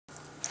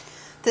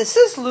This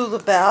is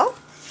Lulabelle,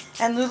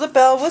 and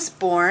Lulabelle was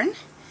born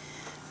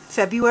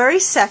February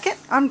 2nd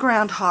on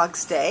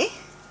Groundhog's Day.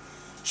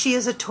 She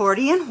is a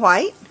tortie in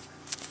white.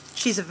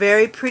 She's a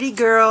very pretty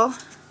girl.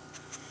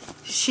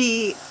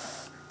 She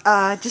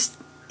just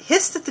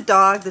hissed at the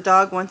dog. The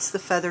dog wants the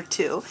feather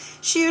too.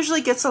 She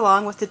usually gets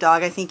along with the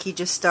dog. I think he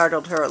just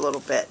startled her a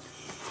little bit.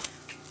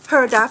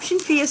 Her adoption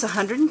fee is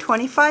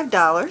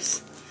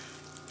 $125.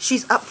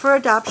 She's up for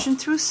adoption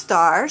through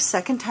STAAR,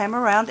 second time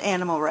around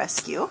animal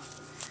rescue.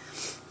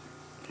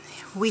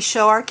 We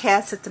show our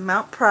cats at the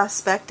Mount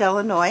Prospect,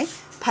 Illinois,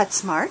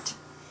 PetSmart.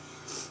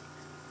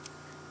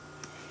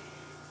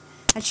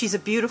 And she's a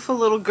beautiful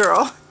little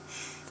girl.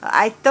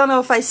 I don't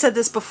know if I said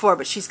this before,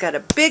 but she's got a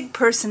big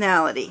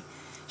personality.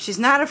 She's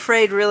not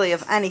afraid really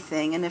of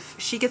anything, and if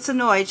she gets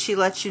annoyed, she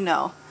lets you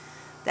know.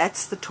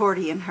 That's the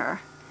tortie in her.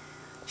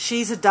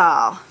 She's a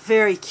doll.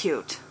 Very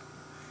cute.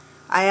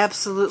 I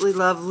absolutely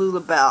love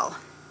Lulabelle.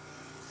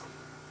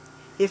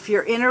 If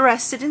you're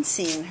interested in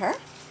seeing her,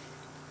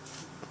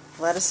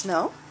 let us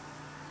know.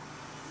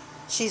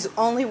 She's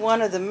only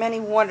one of the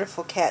many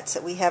wonderful cats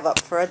that we have up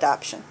for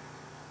adoption.